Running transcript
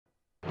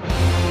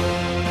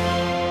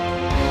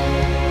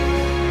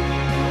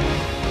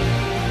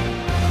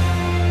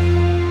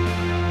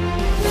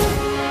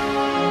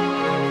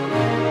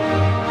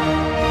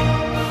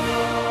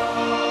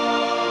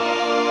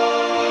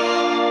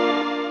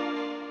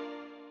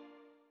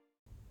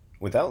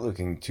Without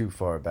looking too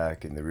far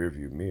back in the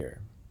rearview mirror,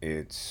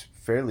 it's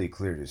fairly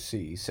clear to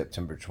see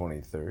September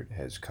 23rd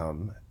has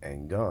come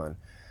and gone,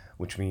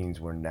 which means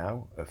we're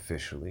now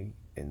officially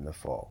in the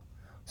fall.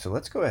 So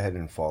let's go ahead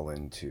and fall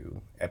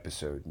into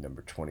episode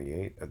number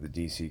 28 of the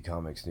DC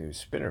Comics News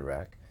Spinner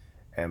Rack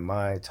and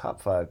my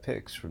top 5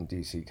 picks from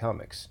DC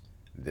Comics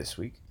this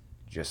week,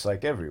 just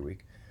like every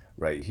week,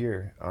 right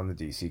here on the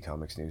DC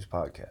Comics News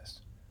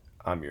Podcast.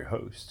 I'm your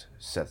host,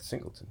 Seth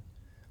Singleton.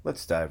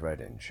 Let's dive right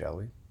in, shall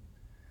we?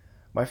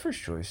 My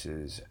first choice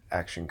is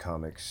Action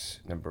Comics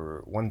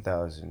number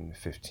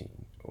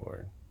 1015,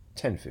 or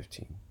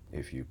 1015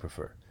 if you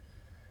prefer.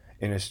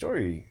 In a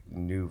story,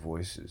 New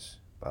Voices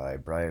by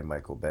Brian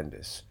Michael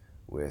Bendis,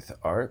 with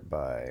art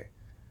by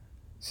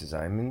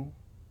Szymon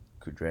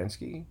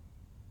Kudranski,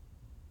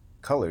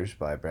 colors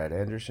by Brad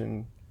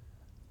Anderson,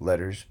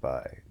 letters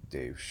by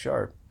Dave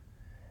Sharp,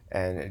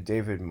 and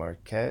David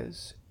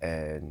Marquez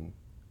and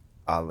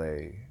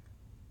Ale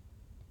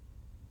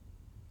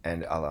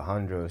and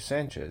Alejandro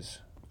Sanchez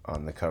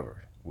on the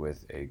cover,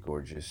 with a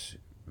gorgeous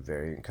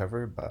variant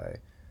cover by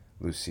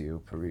Lucio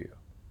Perillo.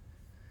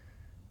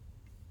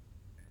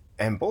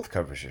 And both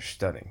covers are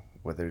stunning,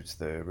 whether it's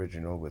the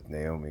original with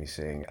Naomi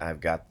saying, "I've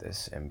got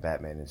this," and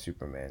Batman and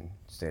Superman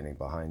standing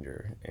behind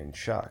her in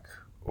shock,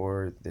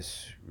 or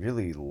this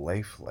really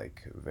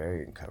lifelike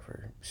variant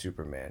cover,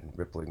 Superman,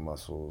 rippling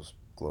muscles,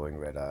 glowing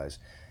red eyes,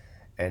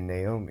 and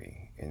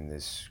Naomi in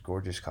this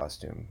gorgeous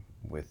costume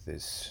with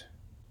this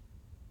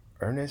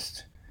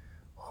earnest,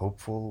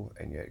 hopeful,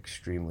 and yet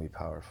extremely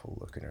powerful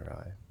look in her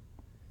eye.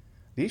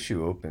 The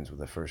issue opens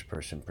with a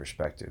first-person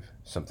perspective,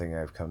 something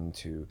I've come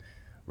to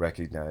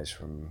recognize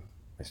from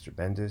Mr.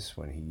 Bendis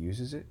when he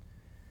uses it,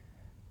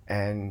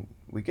 and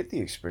we get the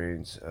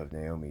experience of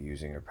Naomi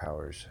using her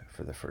powers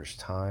for the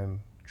first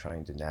time,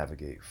 trying to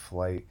navigate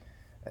flight,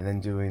 and then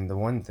doing the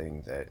one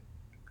thing that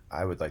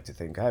I would like to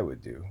think I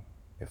would do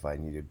if I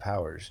needed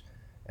powers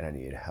and I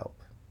needed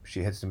help.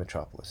 She heads to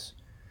Metropolis,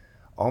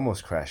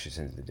 almost crashes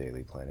into the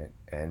Daily Planet,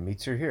 and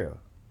meets her hero,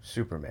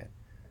 Superman,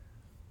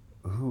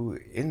 who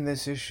in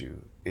this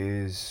issue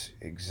is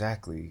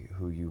exactly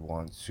who you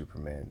want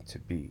Superman to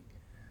be: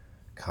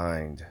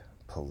 kind,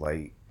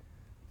 polite,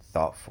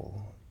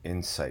 thoughtful,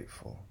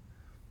 insightful,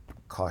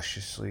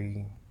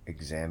 cautiously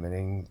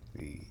examining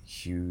the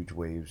huge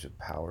waves of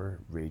power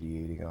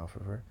radiating off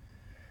of her,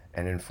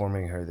 and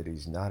informing her that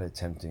he's not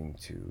attempting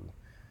to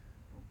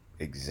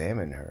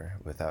examine her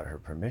without her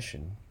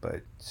permission,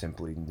 but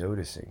simply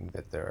noticing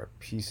that there are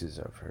pieces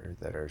of her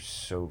that are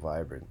so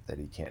vibrant that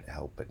he can't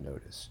help but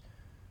notice.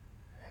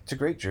 It's a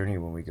great journey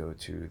when we go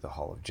to the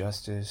Hall of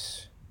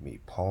Justice,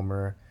 meet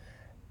Palmer,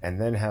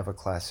 and then have a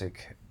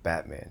classic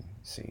Batman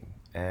scene.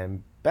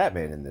 And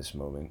Batman in this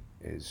moment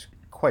is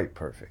quite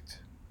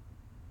perfect.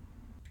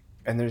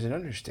 And there's an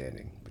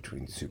understanding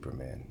between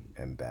Superman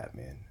and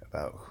Batman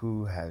about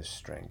who has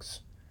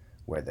strengths,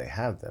 where they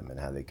have them, and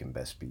how they can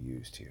best be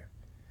used here.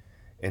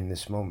 In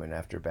this moment,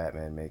 after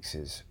Batman makes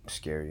his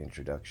scary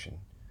introduction,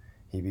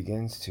 he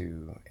begins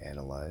to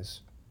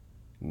analyze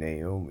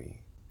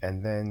Naomi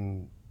and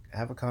then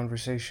have a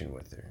conversation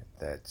with her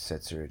that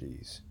sets her at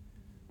ease.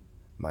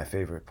 My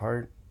favorite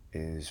part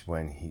is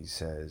when he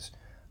says,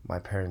 "My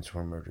parents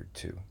were murdered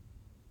too,"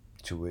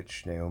 to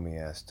which Naomi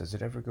asks, "Does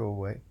it ever go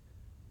away?"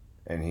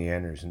 And he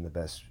answers in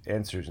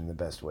the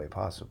best way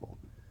possible: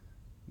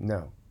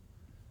 "No."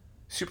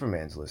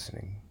 Superman's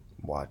listening,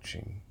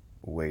 watching,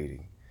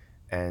 waiting,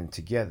 and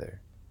together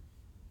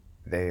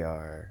they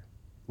are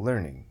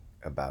learning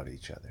about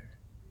each other.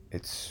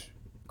 It's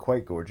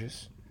quite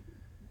gorgeous,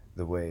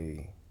 the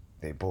way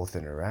they both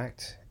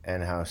interact,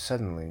 and how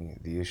suddenly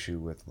the issue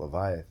with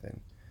Leviathan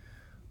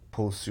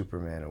pulls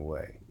Superman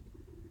away,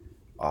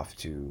 off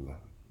to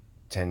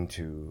tend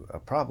to a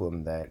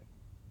problem that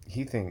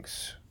he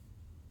thinks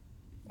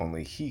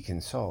only he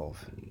can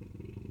solve,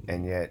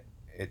 and yet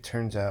it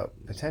turns out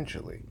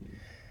potentially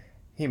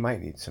he might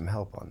need some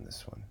help on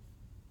this one.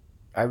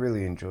 I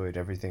really enjoyed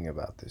everything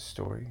about this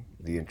story,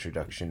 the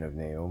introduction of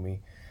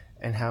Naomi,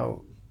 and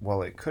how,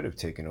 while it could have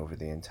taken over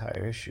the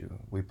entire issue,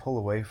 we pull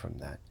away from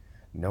that,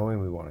 knowing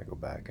we want to go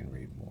back and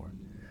read more,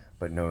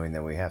 but knowing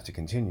that we have to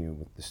continue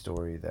with the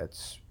story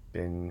that's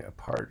been a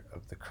part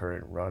of the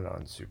current run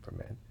on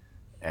Superman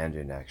and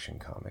in Action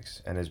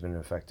Comics, and has been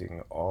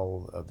affecting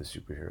all of the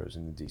superheroes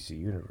in the DC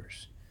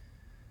Universe.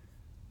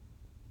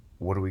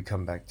 What do we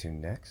come back to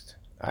next?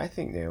 I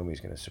think Naomi's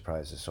going to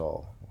surprise us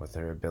all with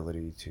her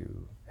ability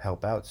to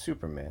help out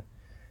Superman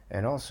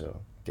and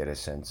also get a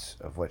sense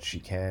of what she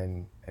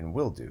can and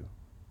will do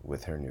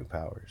with her new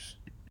powers.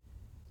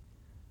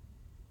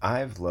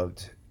 I've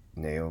loved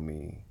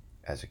Naomi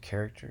as a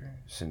character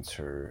since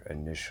her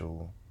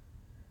initial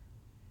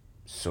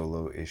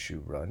solo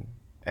issue run,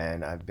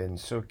 and I've been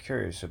so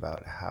curious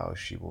about how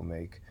she will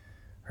make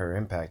her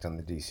impact on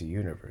the DC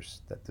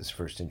Universe that this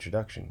first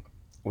introduction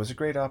was a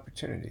great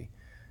opportunity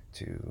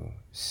to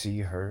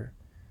see her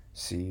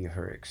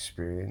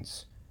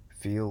experience,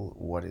 feel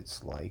what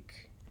it's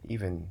like,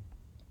 even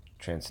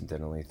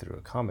transcendentally through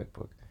a comic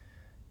book,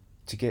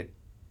 to get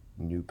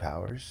new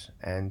powers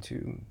and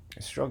to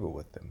struggle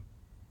with them.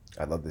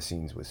 I love the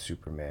scenes with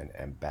Superman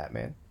and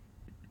Batman.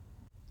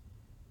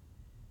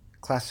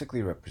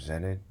 Classically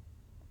represented,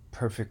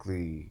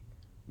 perfectly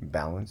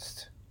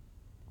balanced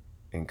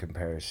in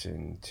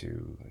comparison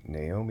to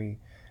Naomi,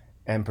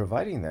 and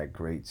providing that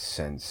great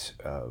sense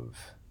of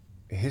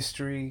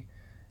history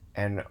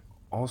and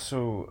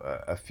also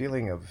a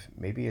feeling of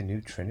maybe a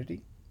new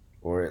trinity,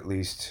 or at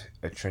least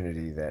a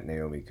trinity that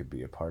Naomi could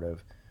be a part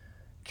of.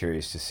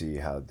 Curious to see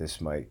how this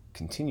might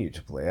continue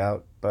to play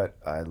out, but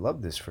I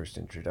love this first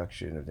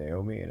introduction of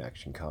Naomi in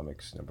Action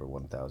Comics number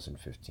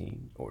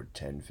 1015, or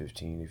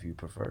 1015 if you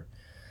prefer,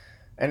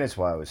 and it's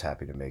why I was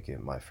happy to make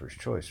it my first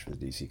choice for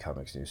the DC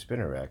Comics News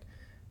Spinner Rack,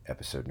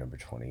 episode number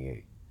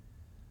 28.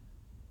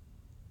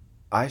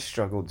 I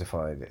struggled to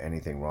find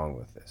anything wrong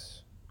with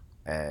this,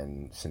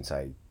 and since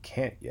I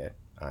can't yet,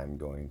 I'm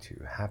going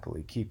to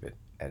happily keep it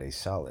at a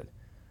solid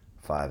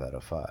 5 out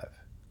of 5.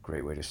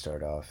 Great way to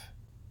start off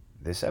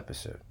this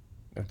episode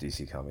of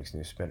DC Comics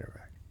News Spinner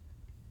Rack.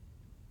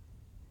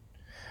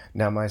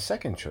 Now, my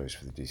second choice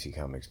for the DC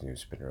Comics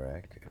News Spinner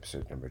Rack,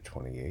 episode number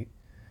 28,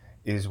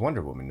 is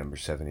Wonder Woman number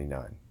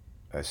 79,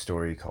 a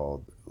story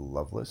called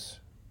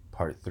Loveless,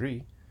 Part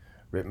 3,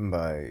 written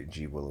by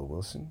G. Willow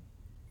Wilson,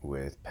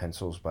 with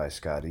pencils by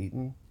Scott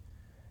Eaton,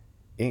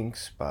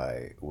 inks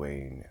by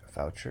Wayne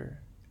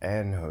Faucher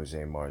and Jose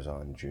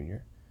Marzan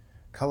Jr.,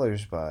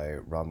 colors by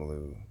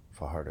Romelu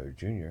Fajardo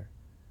Jr.,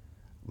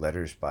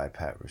 letters by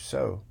Pat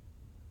Rousseau,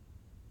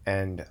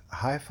 and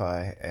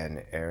Hi-Fi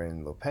and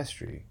Aaron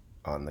Lopestri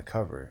on the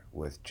cover,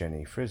 with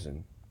Jenny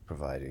Frison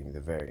providing the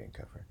variant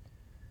cover.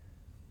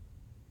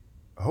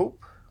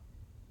 Hope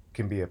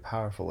can be a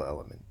powerful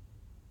element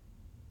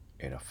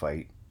in a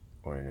fight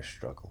or in a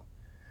struggle.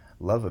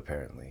 Love,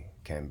 apparently,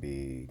 can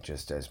be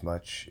just as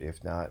much,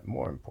 if not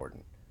more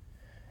important.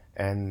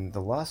 And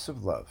the loss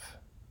of love,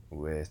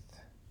 with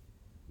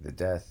the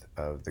death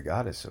of the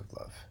goddess of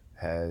love,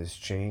 has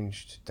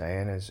changed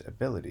Diana's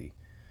ability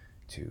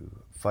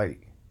to fight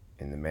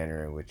in the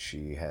manner in which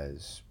she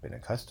has been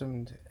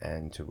accustomed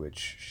and to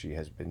which she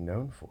has been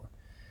known for.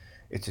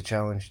 It's a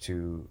challenge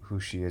to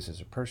who she is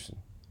as a person,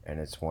 and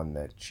it's one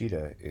that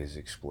Cheetah is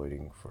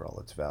exploiting for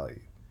all its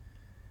value.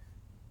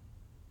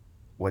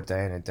 What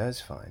Diana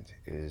does find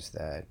is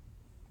that,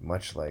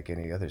 much like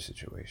any other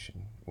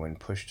situation, when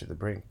pushed to the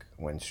brink,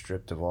 when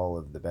stripped of all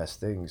of the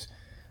best things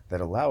that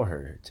allow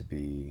her to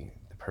be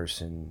the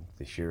person,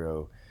 the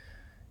hero,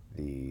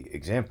 the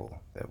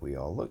example that we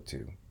all look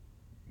to,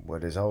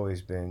 what has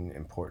always been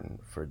important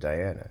for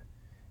Diana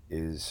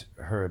is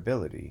her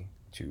ability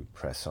to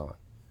press on.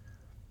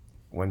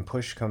 When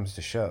push comes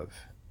to shove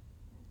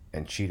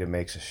and Cheetah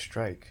makes a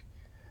strike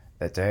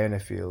that Diana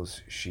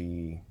feels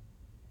she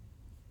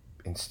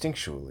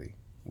instinctually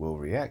will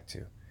react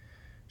to,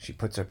 she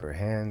puts up her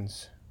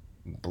hands,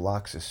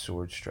 blocks a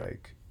sword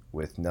strike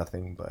with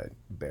nothing but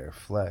bare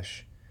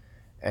flesh,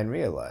 and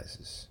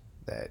realizes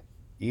that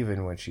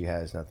even when she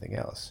has nothing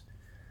else,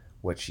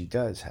 what she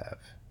does have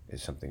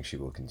is something she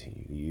will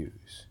continue to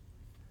use.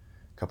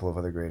 A couple of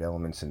other great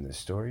elements in this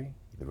story: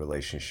 the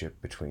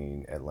relationship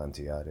between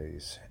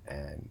Atlantiades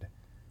and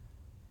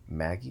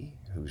Maggie,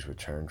 who's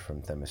returned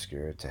from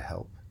Themyscira to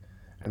help,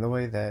 and the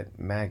way that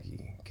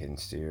Maggie can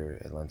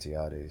steer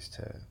Atlantiades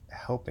to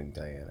helping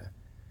Diana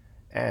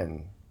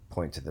and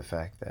point to the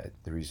fact that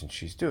the reason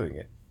she's doing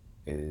it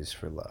is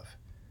for love.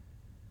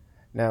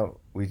 Now,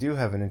 we do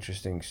have an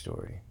interesting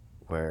story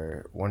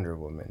where Wonder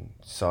Woman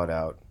sought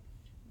out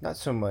not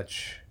so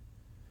much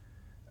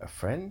a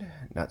friend,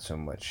 not so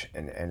much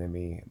an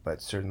enemy,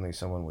 but certainly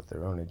someone with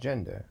their own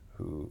agenda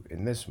who,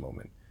 in this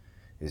moment,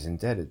 is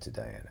indebted to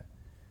Diana,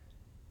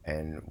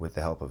 and with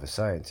the help of a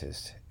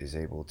scientist, is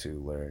able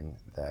to learn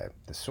that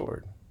the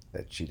sword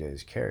that Cheetah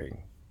is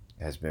carrying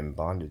has been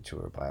bonded to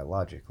her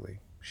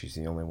biologically. She's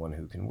the only one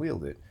who can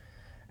wield it,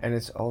 and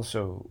it's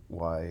also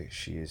why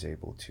she is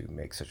able to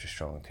make such a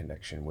strong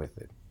connection with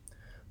it.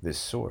 This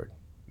sword,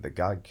 the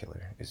God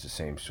Killer, is the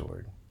same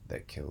sword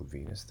that killed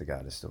Venus, the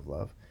goddess of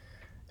love,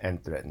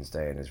 and threatens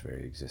Diana's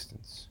very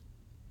existence.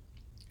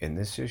 In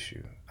this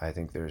issue, I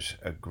think there's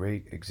a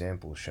great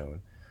example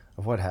shown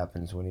of what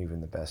happens when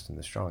even the best and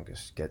the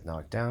strongest get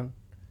knocked down,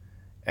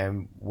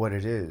 and what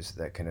it is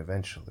that can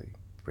eventually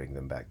bring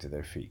them back to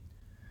their feet.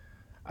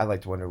 I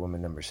liked Wonder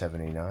Woman number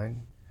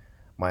 79.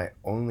 My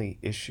only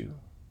issue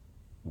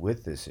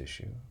with this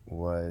issue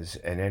was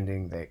an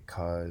ending that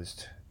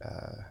caused,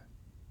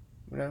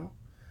 you know,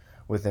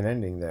 with an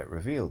ending that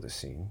revealed a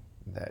scene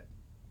that,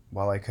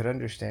 while I could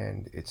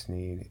understand its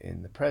need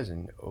in the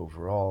present,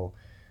 overall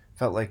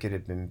felt like it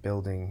had been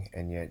building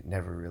and yet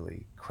never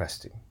really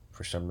cresting.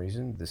 For some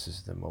reason, this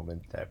is the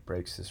moment that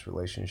breaks this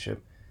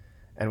relationship,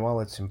 and while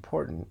it's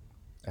important,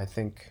 I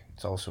think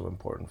it's also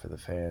important for the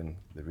fan,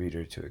 the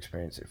reader, to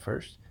experience it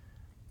first.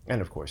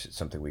 And of course, it's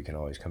something we can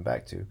always come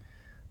back to,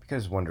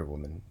 because Wonder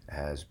Woman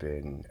has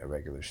been a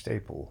regular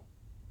staple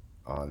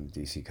on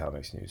DC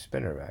Comics News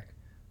Spinner Rack,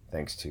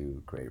 thanks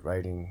to great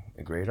writing,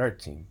 a great art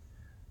team,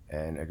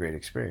 and a great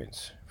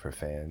experience for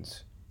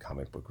fans,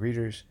 comic book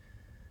readers,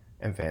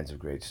 and fans of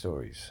great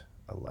stories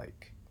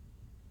alike.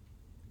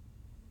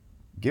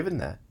 Given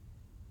that,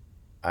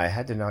 I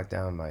had to knock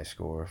down my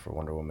score for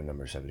Wonder Woman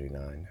number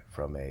 79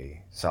 from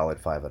a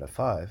solid 5 out of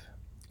 5,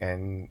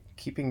 and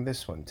keeping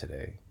this one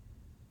today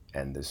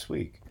and this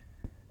week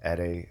at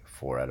a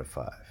 4 out of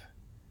 5.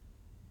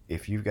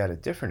 If you've got a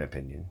different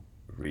opinion,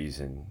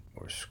 reason,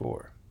 or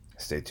score,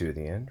 stay to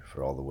the end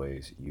for all the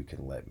ways you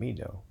can let me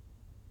know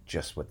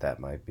just what that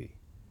might be.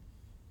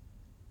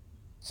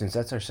 Since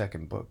that's our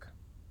second book,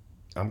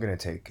 I'm going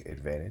to take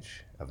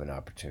advantage of an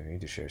opportunity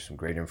to share some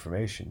great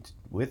information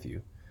with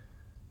you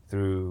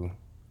through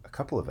a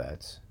couple of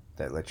ads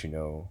that let you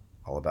know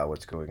all about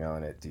what's going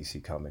on at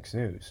DC Comics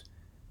News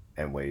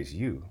and ways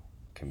you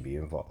can be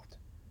involved.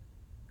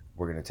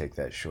 We're going to take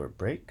that short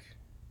break,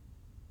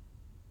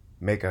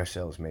 make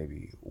ourselves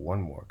maybe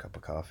one more cup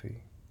of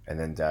coffee, and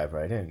then dive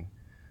right in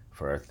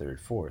for our third,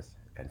 fourth,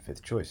 and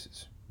fifth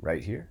choices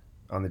right here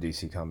on the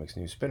DC Comics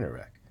News Spinner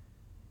Rack,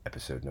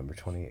 episode number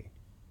 28.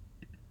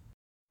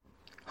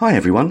 Hi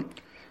everyone,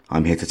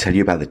 I'm here to tell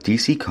you about the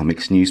DC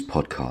Comics News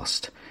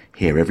podcast.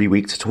 Here every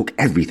week to talk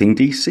everything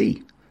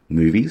DC.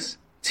 Movies,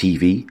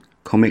 TV,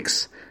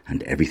 comics,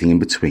 and everything in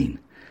between.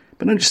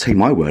 But don't just take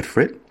my word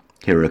for it.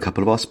 Here are a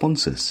couple of our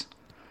sponsors.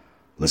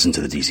 Listen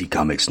to the DC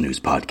Comics News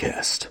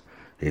podcast.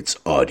 It's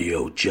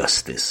audio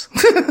justice.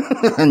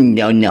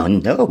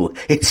 No.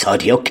 It's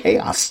audio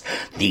chaos.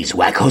 These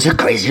wackos are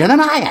crazier than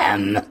I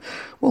am.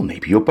 Well,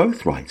 maybe you're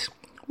both right.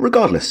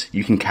 Regardless,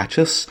 you can catch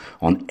us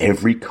on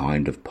every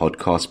kind of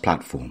podcast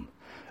platform.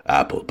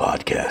 Apple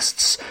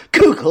Podcasts,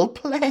 Google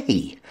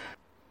Play,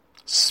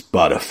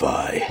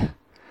 Spotify,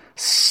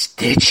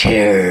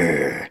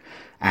 Stitcher,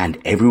 and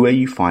everywhere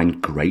you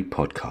find great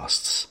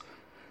podcasts.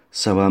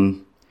 So,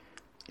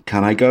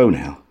 can I go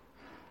now?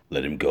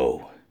 Let him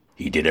go.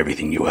 He did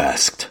everything you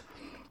asked.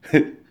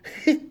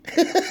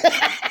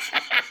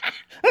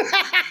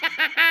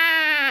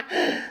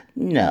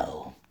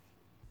 No.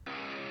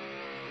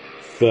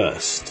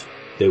 First,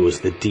 there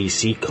was the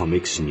DC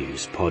Comics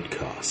News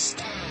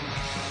podcast.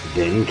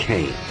 Then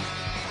came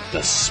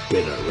the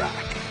Spinner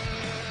Rack.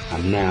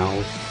 And now,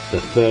 the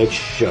third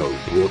show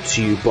brought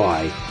to you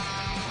by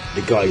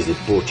the guys that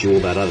brought you all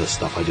that other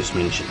stuff I just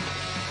mentioned.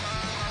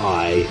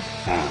 I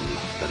Am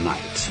the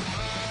Night.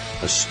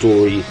 A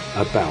story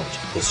about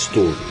the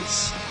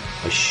stories.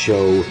 A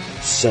show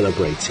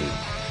celebrating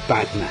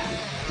Batman,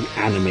 the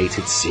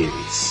animated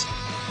series.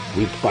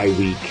 Week by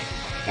week,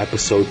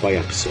 episode by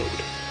episode.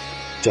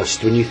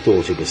 Just when you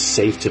thought it was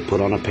safe to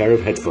put on a pair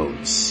of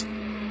headphones,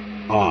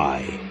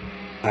 I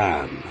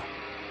am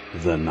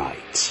the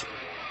Night.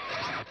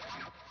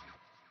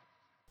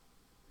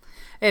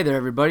 Hey there,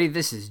 everybody.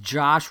 This is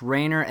Josh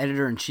Rayner,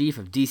 Editor-in-Chief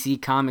of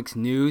DC Comics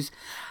News.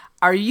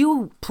 Are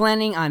you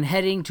planning on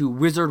heading to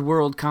Wizard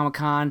World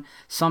Comic-Con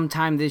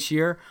sometime this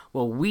year?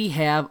 Well, we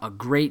have a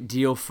great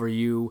deal for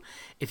you.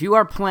 If you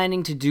are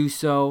planning to do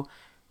so,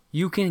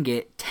 you can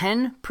get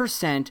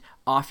 10%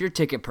 off your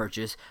ticket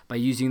purchase by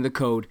using the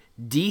code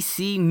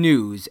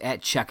DCNEWS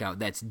at checkout.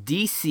 That's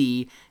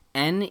DCNEWS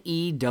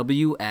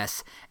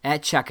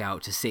at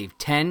checkout to save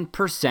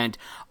 10%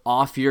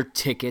 off your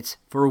tickets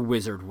for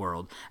Wizard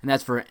World. And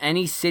that's for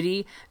any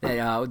city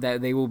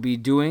that they will be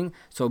doing.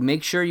 So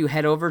make sure you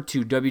head over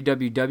to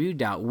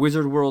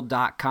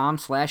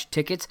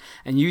www.wizardworld.com/tickets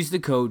and use the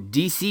code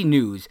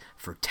DCNEWS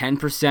for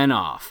 10%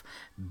 off.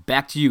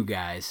 Back to you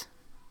guys.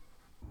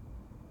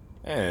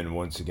 And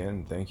once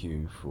again, thank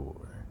you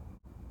for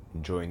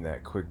enjoying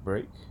that quick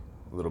break.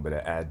 A little bit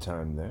of ad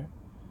time there.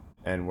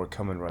 And we're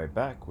coming right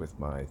back with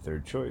my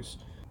third choice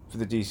for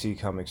the DC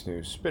Comics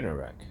News Spinner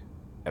Rack,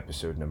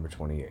 episode number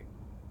 28.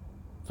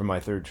 For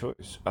my third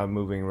choice, I'm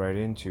moving right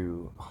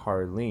into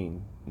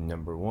Harleen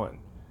number 1,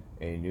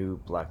 a new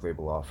Black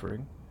Label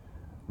offering,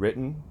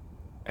 written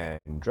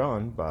and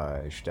drawn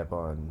by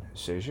Stepan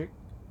Sejic,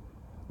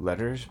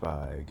 letters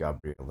by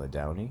Gabriella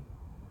Downey,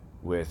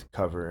 with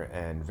cover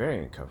and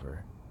variant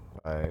cover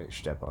by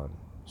Stepan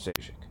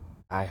Sejic.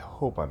 I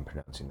hope I'm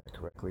pronouncing that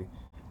correctly,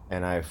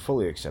 and I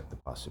fully accept the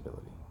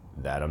possibility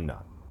that I'm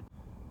not.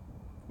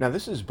 Now,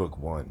 this is book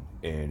 1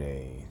 in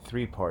a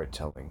 3-part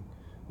telling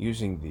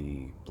using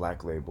the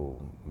Black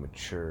Label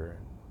Mature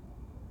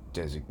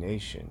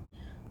designation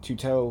to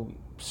tell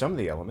some of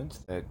the elements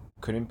that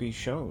couldn't be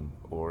shown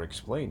or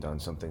explained on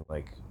something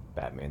like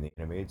Batman the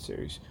Animated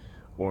Series,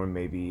 or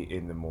maybe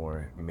in the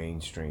more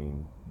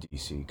mainstream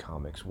DC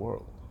Comics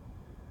world.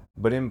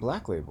 But in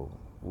Black Label,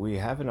 we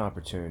have an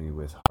opportunity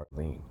with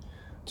Harleen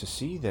to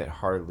see that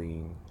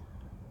Harleen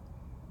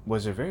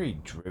was a very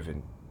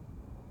driven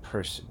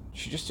person.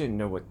 She just didn't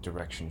know what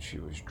direction she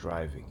was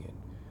driving in.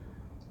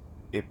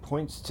 It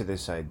points to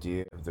this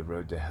idea of the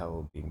road to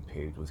hell being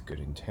paved with good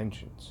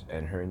intentions,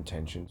 and her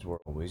intentions were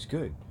always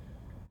good.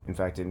 In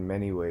fact, in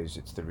many ways,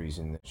 it's the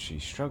reason that she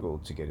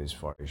struggled to get as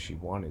far as she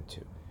wanted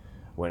to,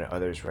 when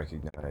others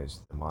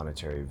recognized the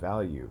monetary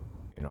value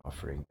in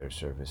offering their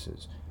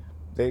services.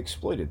 They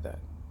exploited that,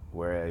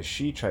 whereas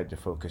she tried to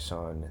focus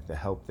on the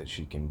help that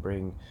she can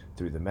bring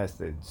through the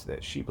methods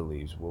that she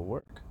believes will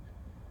work.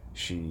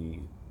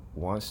 She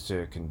wants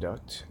to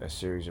conduct a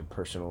series of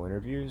personal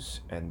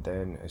interviews and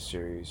then a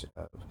series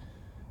of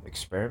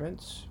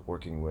experiments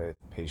working with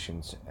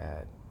patients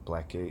at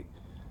Blackgate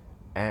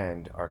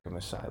and Arkham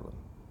Asylum.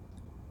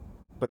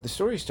 But the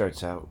story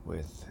starts out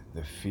with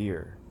the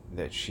fear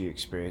that she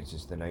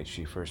experiences the night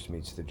she first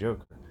meets the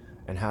Joker,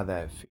 and how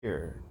that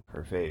fear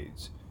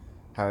pervades,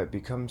 how it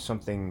becomes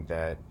something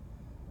that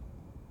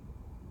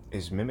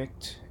is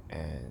mimicked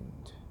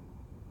and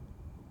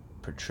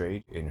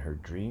portrayed in her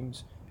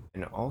dreams,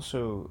 and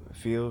also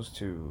feels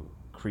to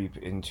creep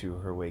into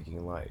her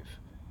waking life.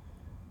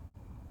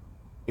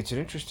 It's an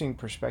interesting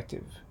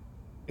perspective.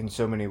 In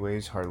so many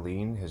ways,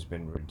 Harleen has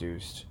been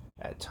reduced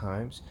at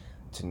times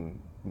to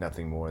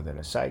nothing more than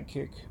a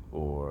sidekick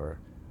or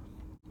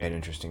an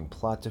interesting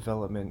plot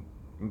development,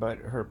 but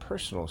her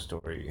personal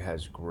story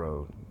has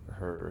grown.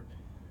 Her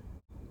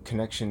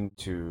connection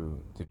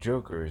to the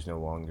Joker is no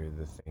longer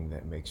the thing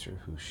that makes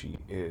her who she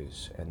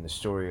is, and the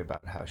story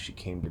about how she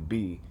came to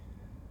be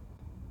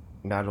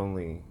not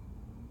only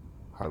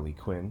Harley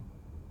Quinn,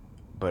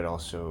 but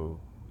also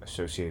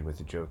associated with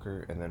the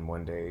Joker, and then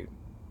one day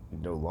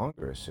no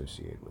longer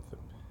associated with him,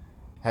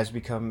 has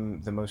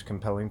become the most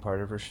compelling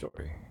part of her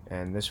story.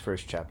 And this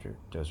first chapter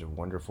does a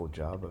wonderful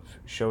job of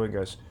showing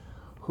us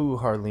who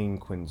Harleen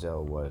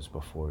Quinzel was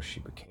before she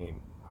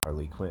became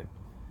Harley Quinn.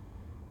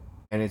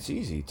 And it's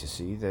easy to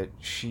see that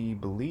she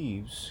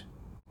believes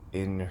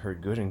in her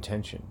good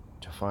intention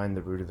to find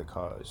the root of the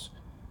cause,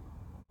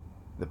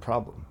 the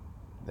problem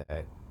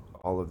that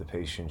all of the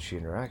patients she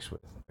interacts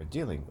with are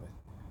dealing with.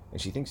 And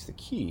she thinks the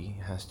key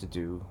has to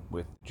do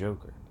with the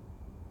Joker.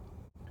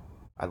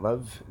 I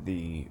love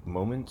the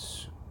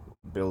moments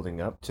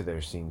building up to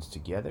their scenes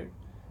together,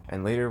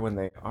 and later when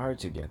they are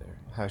together,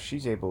 how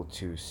she's able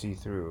to see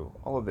through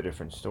all of the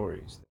different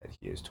stories that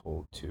he has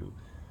told to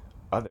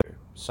other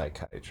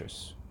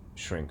psychiatrists,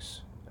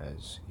 shrinks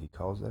as he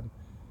calls them,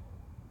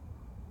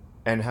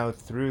 and how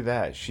through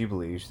that she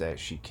believes that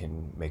she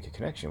can make a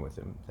connection with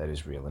him that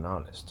is real and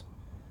honest.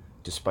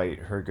 Despite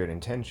her good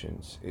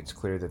intentions, it's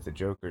clear that the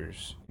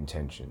Joker's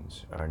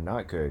intentions are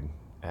not good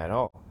at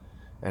all.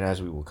 And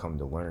as we will come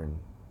to learn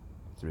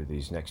through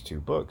these next two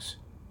books,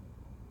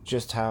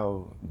 just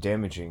how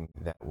damaging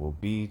that will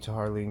be to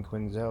Harleen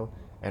Quinzel,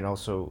 and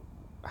also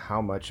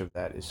how much of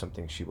that is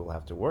something she will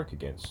have to work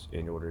against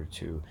in order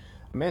to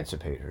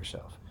emancipate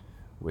herself,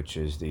 which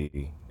is the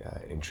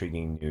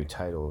intriguing new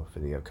title for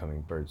the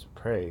upcoming Birds of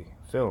Prey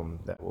film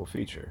that will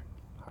feature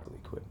Harley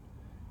Quinn.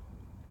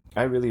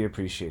 I really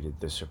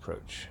appreciated this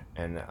approach,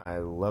 and I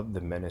love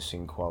the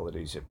menacing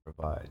qualities it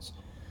provides.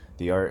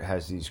 The art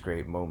has these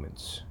great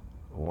moments.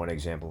 One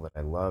example that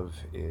I love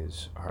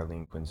is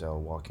Harleen Quinzel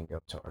walking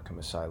up to Arkham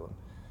Asylum,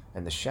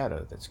 and the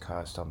shadow that's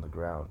cast on the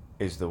ground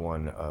is the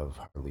one of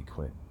Harley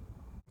Quinn.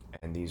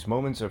 And these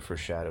moments of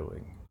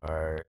foreshadowing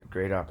are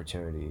great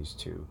opportunities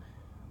to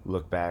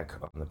look back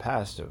on the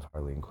past of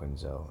Harleen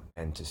Quinzel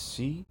and to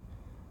see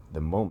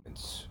the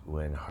moments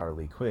when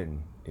Harley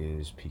Quinn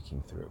is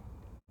peeking through.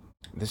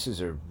 This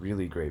is a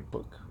really great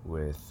book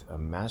with a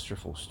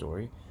masterful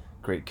story,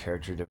 great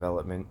character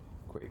development,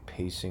 great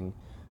pacing.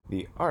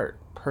 The art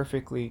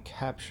perfectly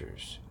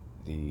captures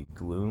the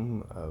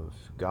gloom of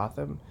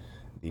Gotham,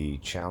 the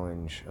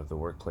challenge of the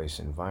workplace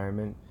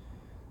environment,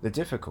 the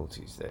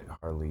difficulties that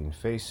Harleen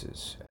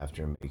faces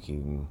after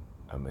making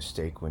a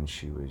mistake when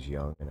she was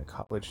young and a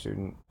college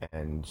student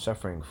and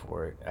suffering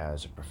for it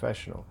as a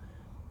professional,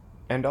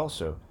 and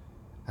also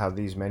how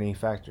these many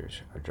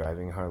factors are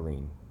driving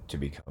Harleen to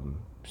become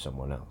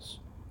someone else.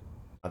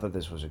 I thought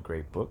this was a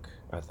great book.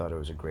 I thought it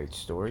was a great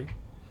story.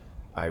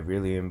 I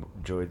really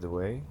enjoyed the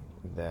way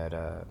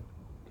that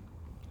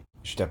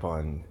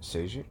Stepan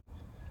Sejic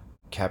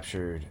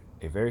captured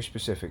a very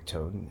specific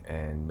tone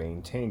and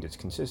maintained its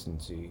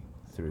consistency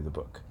through the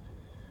book.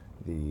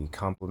 The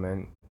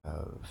complement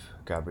of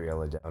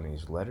Gabriella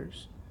Downey's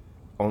letters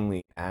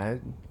only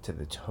add to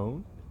the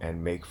tone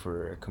and make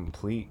for a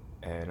complete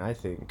and I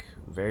think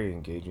very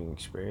engaging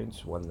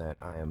experience, one that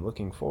I am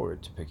looking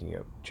forward to picking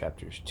up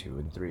chapters 2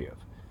 and 3 of.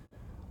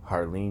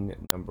 Harleen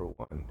number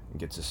 1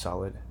 gets a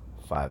solid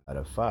 5 out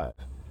of 5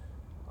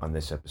 on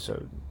this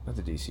episode of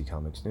the DC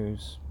Comics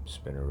News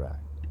Spinner Rack.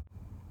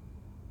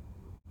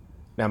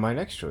 Now, my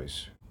next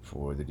choice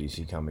for the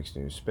DC Comics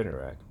News Spinner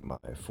Rack, my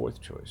fourth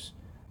choice,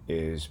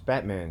 is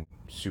Batman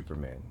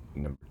Superman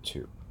number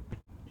 2.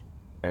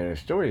 And a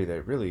story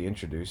that really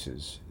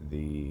introduces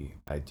the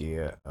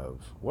idea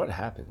of what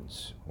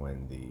happens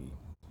when the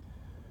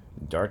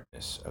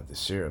darkness of the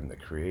serum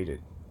that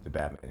created the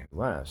Batman Who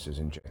Laughs is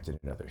injected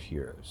in other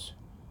heroes.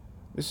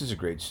 This is a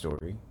great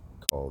story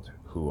called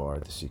Who Are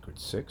the Secret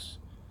Six,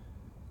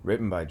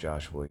 written by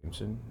Josh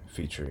Williamson,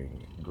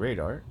 featuring great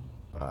art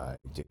by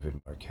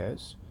David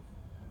Marquez,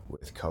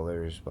 with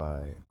colors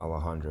by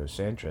Alejandro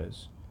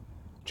Sanchez,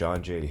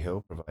 John J.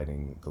 Hill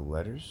providing the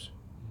letters,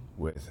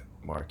 with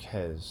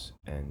Marquez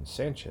and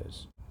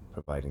Sanchez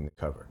providing the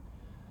cover.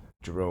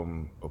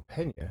 Jerome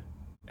Opeña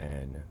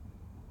and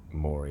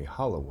Maury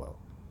Hollowell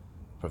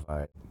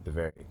provide the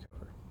variant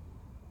cover.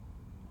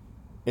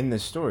 In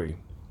this story,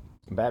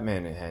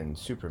 Batman and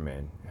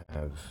Superman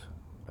have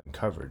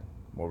uncovered,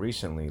 more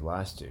recently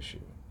last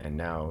issue, and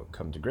now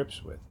come to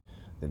grips with,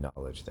 the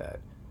knowledge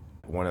that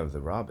one of the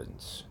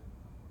Robins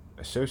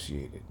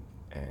associated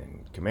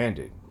and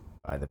commanded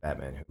by the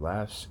Batman Who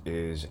Laughs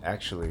is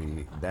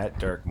actually that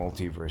dark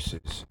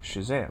multiverse's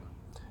Shazam.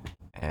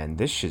 And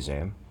this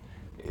Shazam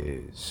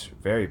is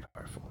very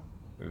powerful,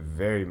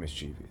 very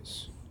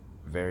mischievous,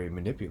 very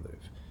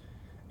manipulative,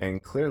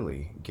 and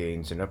clearly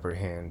gains an upper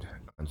hand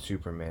on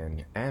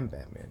Superman and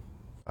Batman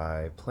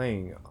by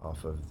playing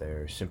off of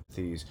their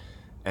sympathies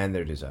and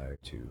their desire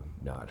to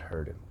not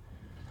hurt him.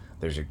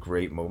 There's a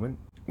great moment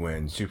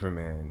when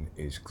Superman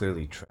is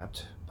clearly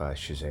trapped by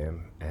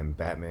Shazam and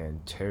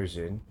Batman tears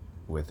in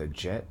with a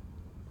jet,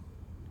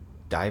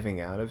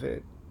 diving out of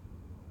it,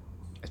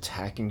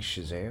 attacking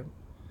Shazam,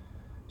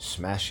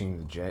 smashing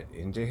the jet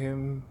into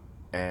him,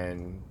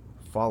 and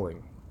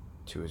falling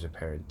to his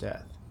apparent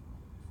death.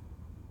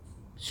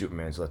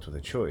 Superman's left with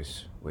a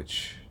choice,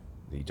 which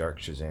the Dark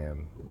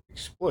Shazam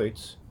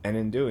exploits, and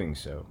in doing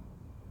so,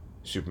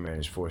 Superman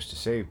is forced to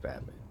save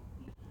Batman.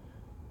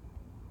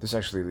 This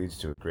actually leads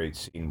to a great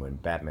scene when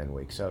Batman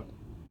wakes up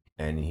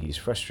and he's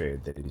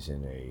frustrated that he's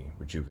in a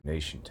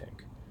rejuvenation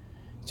tank.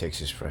 He takes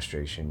his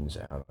frustrations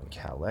out on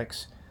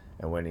Kal-X,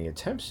 and when he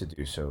attempts to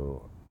do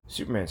so,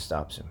 Superman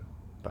stops him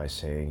by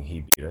saying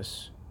he beat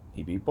us,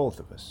 he beat both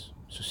of us,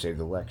 so save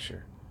the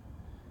lecture.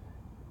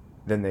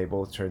 Then they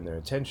both turn their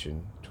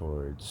attention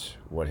towards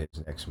what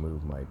his next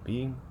move might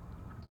be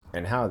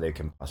and how they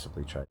can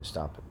possibly try to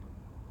stop it.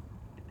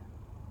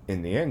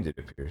 In the end, it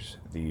appears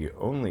the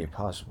only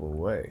possible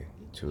way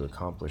to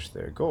accomplish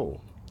their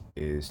goal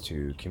is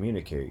to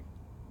communicate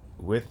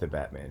with the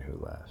Batman Who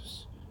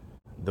Laughs,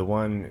 the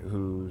one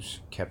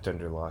who's kept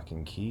under lock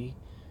and key,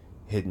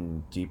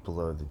 hidden deep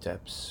below the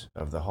depths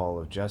of the Hall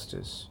of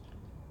Justice,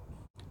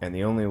 and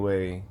the only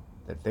way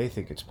that they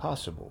think it's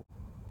possible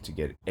to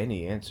get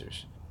any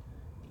answers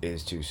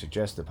is to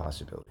suggest the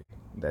possibility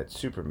that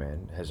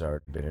Superman has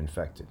already been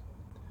infected.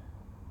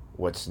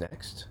 What's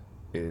next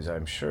is,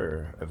 I'm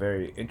sure, a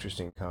very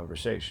interesting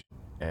conversation,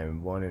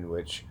 and one in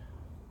which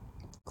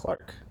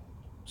Clark,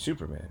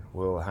 Superman,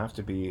 will have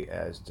to be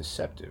as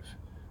deceptive,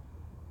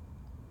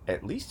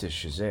 at least as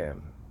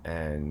Shazam,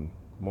 and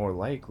more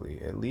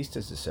likely, at least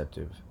as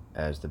deceptive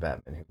as the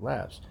Batman Who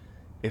Laughs,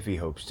 if he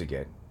hopes to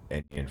get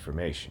any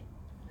information.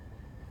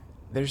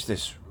 There's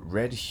this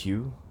red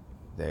hue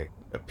that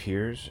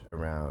appears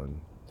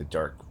around the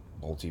dark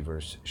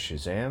multiverse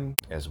Shazam,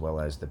 as well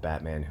as the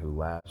Batman Who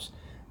Laughs,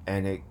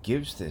 and it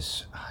gives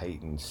this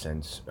heightened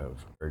sense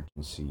of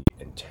urgency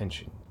and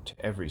tension to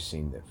every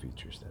scene that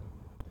features them.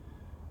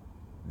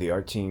 The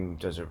art team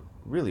does a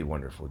really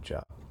wonderful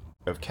job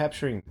of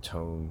capturing the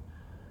tone,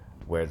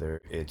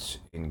 whether it's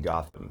in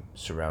Gotham,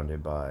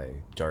 surrounded by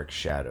dark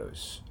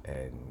shadows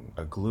and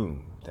a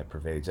gloom that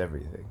pervades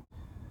everything,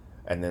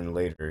 and then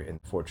later in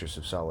the Fortress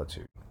of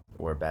Solitude,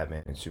 where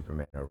Batman and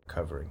Superman are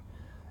recovering,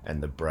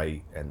 and the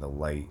bright and the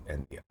light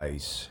and the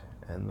ice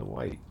and the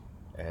white,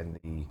 and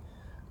the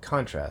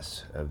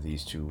contrast of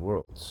these two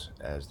worlds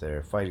as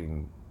they're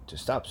fighting to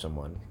stop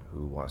someone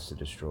who wants to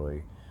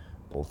destroy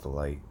both the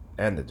light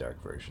and the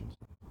dark versions.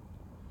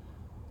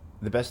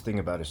 The best thing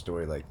about a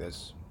story like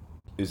this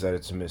is that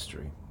it's a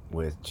mystery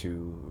with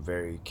two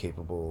very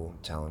capable,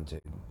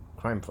 talented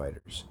crime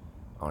fighters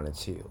on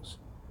its heels.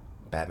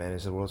 Batman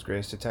is the world's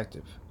greatest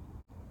detective.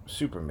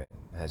 Superman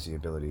has the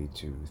ability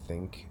to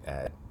think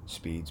at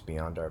speeds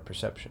beyond our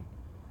perception.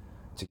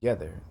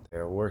 Together, they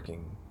are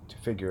working to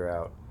figure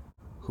out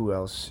who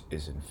else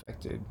is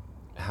infected,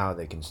 how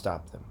they can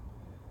stop them.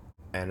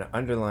 And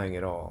underlying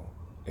it all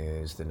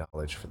is the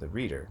knowledge for the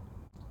reader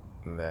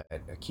that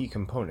a key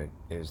component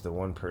is the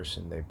one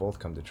person they both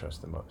come to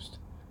trust the most,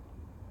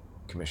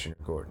 Commissioner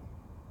Gordon.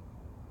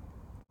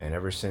 And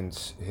ever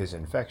since his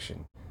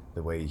infection,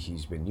 the way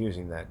he's been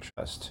using that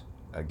trust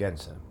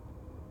against them.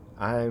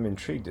 I'm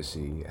intrigued to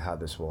see how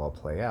this will all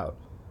play out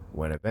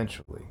when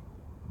eventually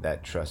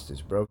that trust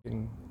is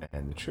broken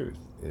and the truth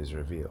is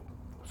revealed.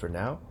 For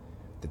now,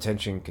 the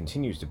tension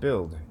continues to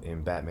build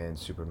in Batman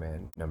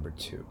Superman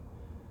 #2.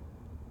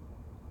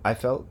 I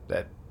felt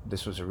that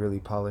this was a really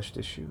polished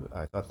issue.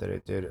 I thought that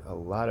it did a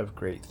lot of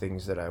great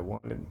things that I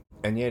wanted,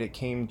 and yet it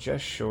came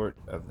just short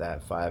of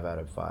that 5 out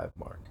of 5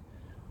 mark.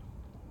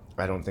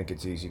 I don't think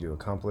it's easy to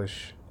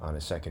accomplish on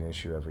a second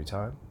issue every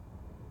time,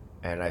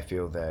 and I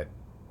feel that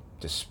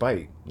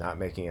despite not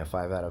making a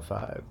 5 out of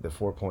 5, the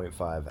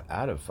 4.5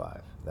 out of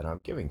 5 that I'm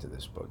giving to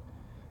this book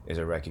is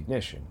a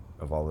recognition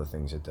of all the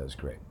things it does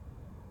great.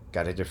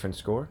 Got a different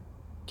score?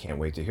 Can't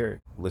wait to hear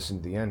it. Listen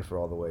to the end for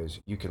all the ways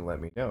you can let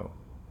me know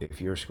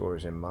if your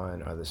scores and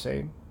mine are the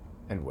same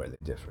and where they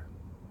differ.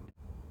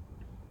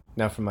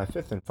 Now for my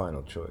fifth and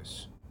final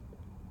choice,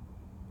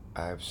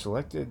 I've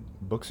selected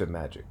Books of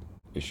Magic,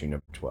 issue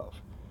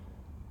 #12.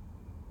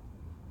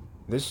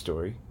 This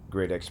story,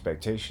 Great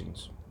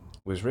Expectations,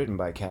 was written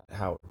by Cat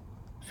Howard,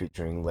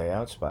 featuring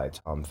layouts by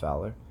Tom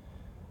Fowler,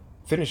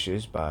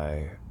 finishes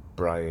by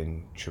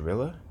Brian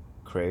Chirilla,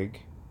 Craig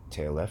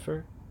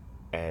Taillefer,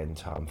 and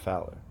Tom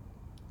Fowler,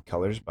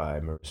 colors by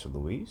Marissa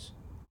Louise,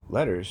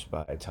 letters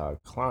by Todd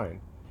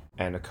Klein,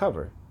 and a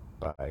cover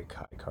by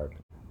Kai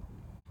Cartman.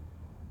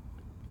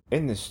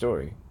 In this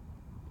story,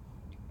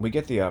 we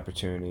get the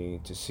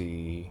opportunity to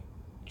see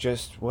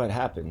just what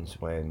happens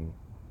when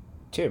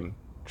Tim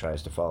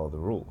tries to follow the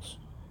rules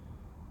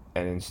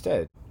and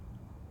instead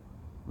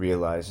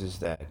realizes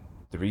that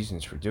the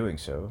reasons for doing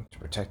so, to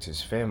protect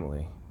his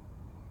family,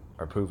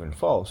 are proven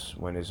false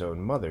when his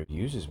own mother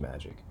uses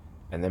magic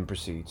and then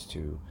proceeds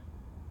to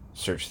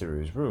search through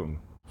his room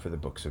for the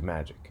books of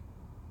magic.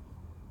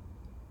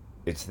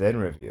 It's then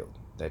revealed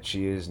that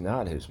she is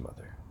not his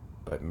mother,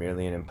 but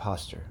merely an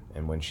impostor,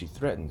 and when she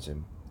threatens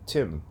him,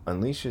 Tim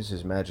unleashes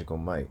his magical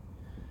might,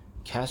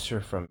 casts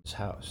her from his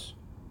house,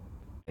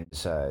 and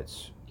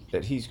decides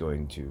that he's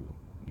going to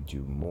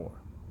do more.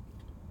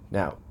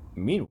 Now,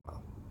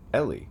 meanwhile,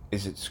 Ellie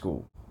is at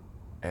school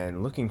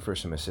and looking for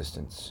some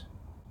assistance.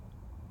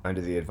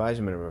 Under the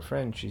advisement of a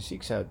friend, she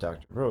seeks out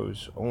Dr.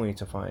 Rose, only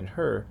to find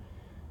her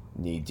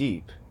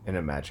knee-deep in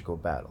a magical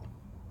battle.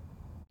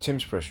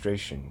 Tim's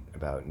frustration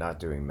about not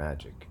doing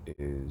magic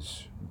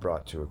is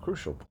brought to a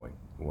crucial point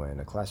when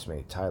a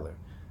classmate, Tyler,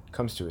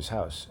 comes to his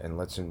house and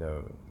lets him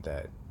know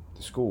that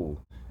the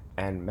school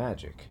and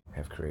magic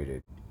have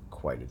created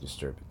quite a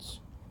disturbance.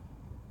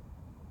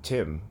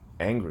 Tim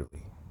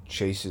angrily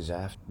chases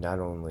after not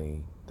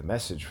only the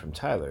message from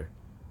Tyler,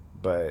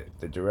 but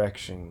the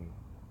direction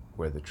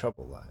where the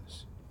trouble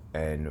lies.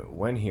 And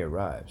when he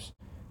arrives,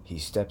 he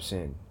steps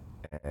in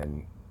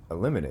and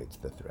eliminates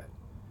the threat.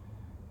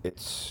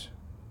 It's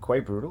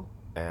quite brutal,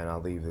 and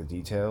I'll leave the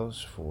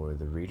details for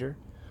the reader,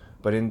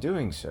 but in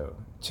doing so,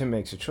 Tim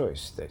makes a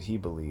choice that he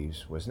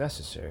believes was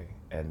necessary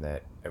and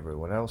that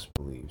everyone else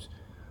believes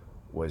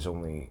was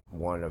only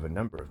one of a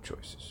number of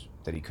choices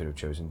that he could have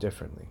chosen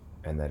differently,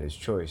 and that his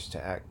choice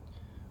to act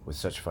with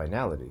such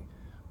finality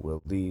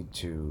will lead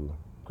to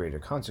greater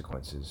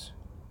consequences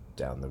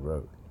down the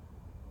road.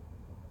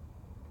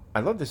 I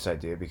love this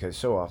idea because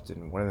so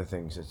often one of the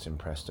things that's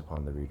impressed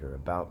upon the reader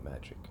about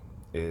magic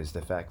is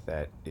the fact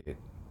that it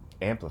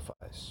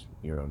amplifies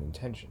your own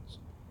intentions.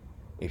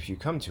 If you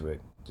come to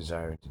it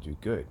desiring to do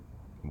good,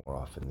 more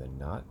often than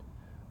not,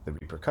 the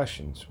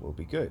repercussions will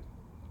be good.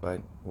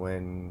 But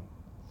when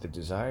the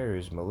desire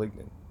is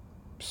malignant,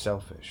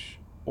 selfish,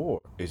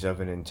 or is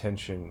of an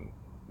intention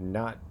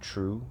not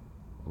true,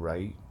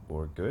 right,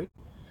 or good,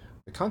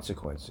 the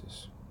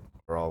consequences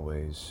are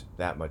always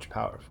that much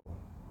powerful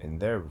in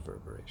their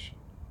reverberation.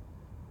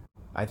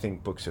 I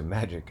think Books of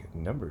Magic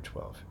number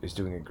 12 is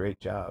doing a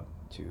great job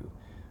to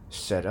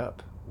set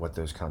up what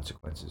those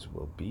consequences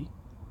will be,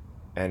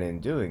 and in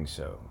doing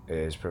so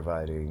is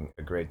providing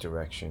a great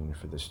direction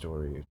for the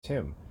story of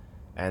Tim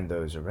and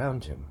those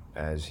around him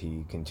as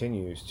he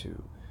continues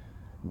to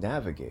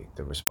navigate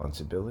the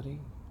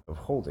responsibility of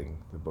holding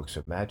the books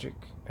of magic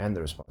and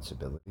the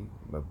responsibility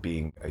of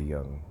being a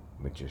young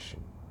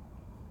magician.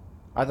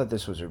 I thought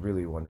this was a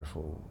really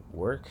wonderful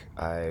work.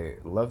 I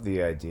love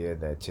the idea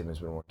that Tim has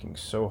been working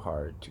so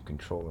hard to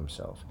control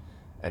himself,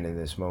 and in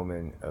this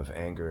moment of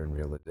anger and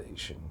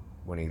realization,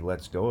 when he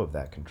lets go of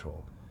that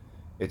control,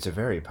 it's a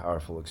very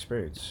powerful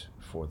experience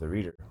for the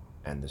reader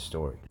and the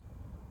story.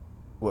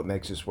 What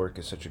makes this work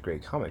as such a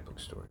great comic book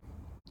story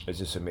is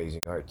this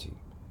amazing art team.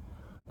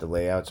 The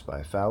layouts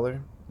by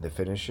Fowler, the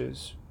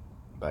finishes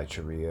by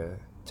Chiria,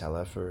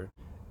 Talefer,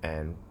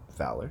 and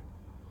Fowler,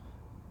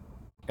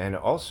 and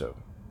also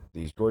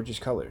these gorgeous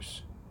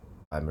colors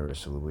by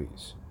Marissa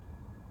Louise.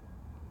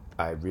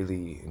 I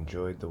really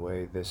enjoyed the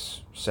way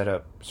this set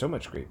up so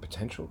much great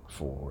potential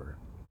for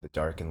the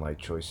dark and light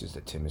choices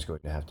that Tim is going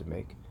to have to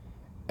make,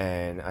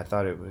 and I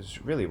thought it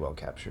was really well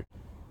captured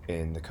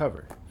in the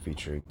cover,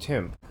 featuring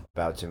Tim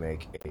about to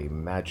make a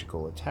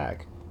magical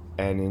attack,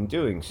 and in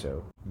doing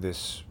so,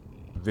 this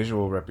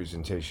visual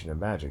representation of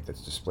magic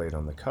that's displayed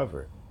on the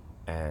cover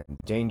and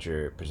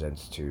danger it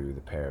presents to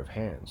the pair of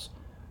hands,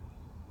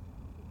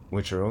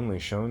 which are only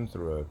shown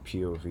through a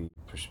POV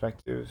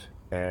perspective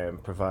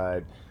and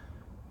provide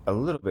a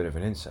little bit of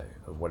an insight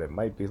of what it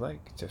might be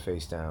like to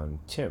face down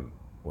Tim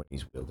when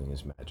he's wielding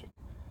his magic.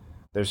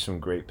 There's some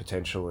great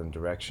potential and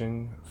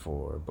direction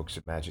for Books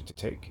of Magic to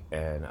take,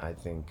 and I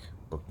think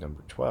book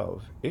number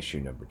 12, issue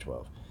number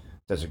 12,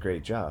 does a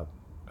great job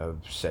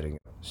of setting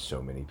up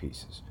so many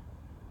pieces.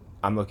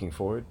 I'm looking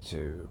forward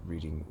to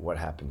reading what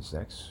happens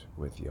next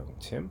with young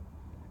Tim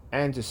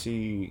and to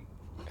see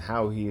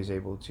how he is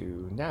able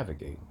to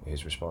navigate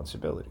his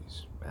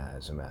responsibilities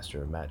as a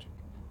master of magic.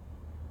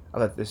 I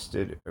thought this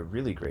did a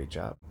really great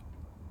job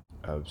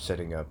of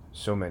setting up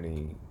so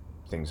many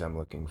things I'm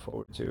looking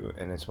forward to,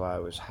 and it's why I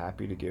was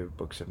happy to give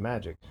Books of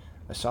Magic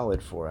a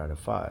solid 4 out of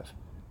 5.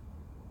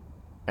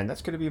 And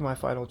that's going to be my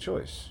final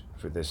choice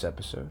for this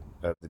episode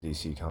of the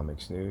DC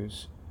Comics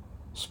News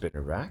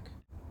Spinner Rack.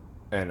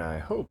 And I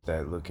hope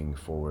that looking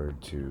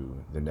forward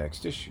to the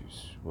next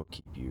issues will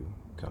keep you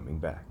coming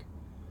back.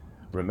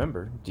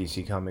 Remember,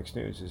 DC Comics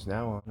News is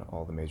now on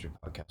all the major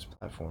podcast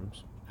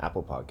platforms,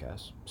 Apple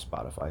Podcasts,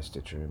 Spotify,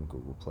 Stitcher, and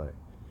Google Play.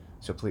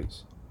 So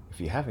please, if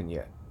you haven't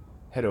yet,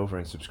 head over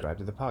and subscribe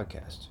to the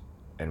podcast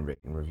and rate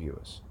and review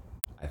us.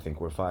 I think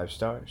we're 5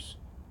 stars,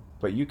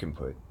 but you can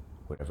put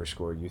whatever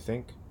score you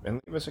think and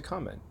leave us a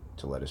comment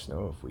to let us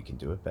know if we can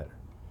do it better.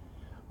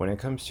 When it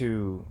comes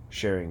to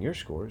sharing your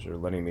scores or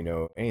letting me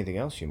know anything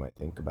else you might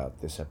think about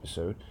this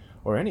episode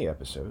or any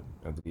episode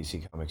of the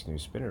DC Comics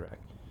News Spinner Rack,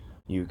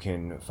 you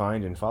can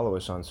find and follow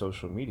us on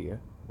social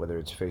media, whether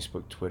it's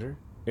Facebook, Twitter,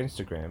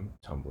 Instagram,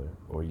 Tumblr,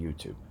 or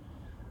YouTube.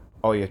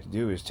 All you have to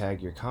do is tag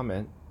your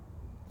comment,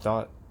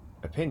 thought,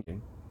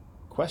 opinion,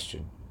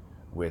 question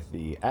with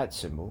the @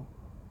 symbol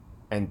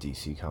and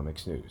DC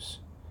Comics News.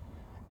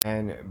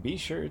 And be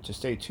sure to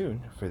stay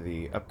tuned for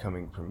the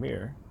upcoming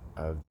premiere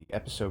of the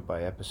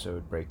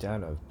episode-by-episode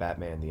breakdown of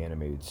Batman the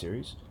Animated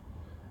Series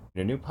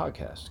in a new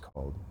podcast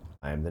called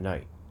I Am the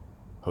Knight,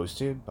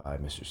 hosted by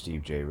Mr.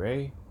 Steve J.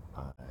 Ray,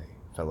 my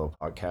fellow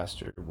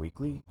podcaster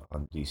weekly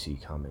on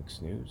DC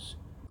Comics News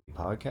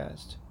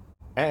podcast.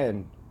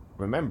 And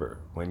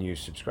remember, when you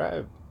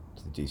subscribe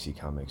to the DC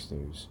Comics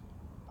News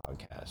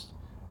podcast,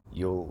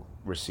 you'll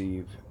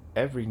receive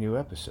every new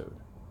episode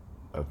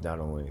of not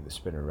only the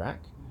Spinner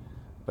Rack,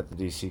 but the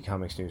DC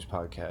Comics News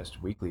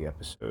podcast weekly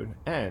episode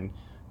and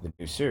the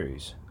new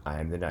series, I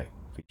Am the Knight,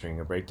 featuring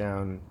a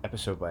breakdown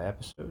episode by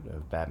episode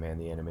of Batman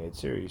the Animated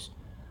Series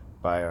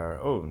by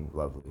our own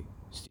lovely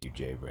Steve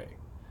J. Ray.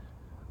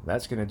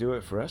 That's going to do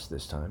it for us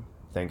this time.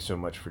 Thanks so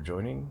much for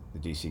joining the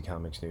DC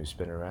Comics News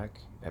Spinner Rack,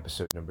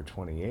 episode number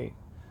 28.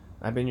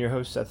 I've been your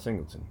host, Seth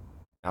Singleton.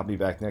 I'll be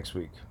back next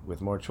week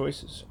with more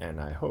choices, and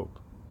I hope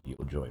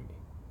you'll join me.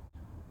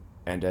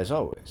 And as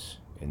always,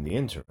 in the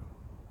interim,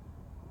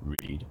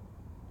 read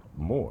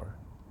more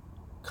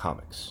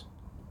comics.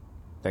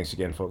 Thanks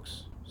again,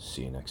 folks.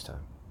 See you next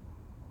time.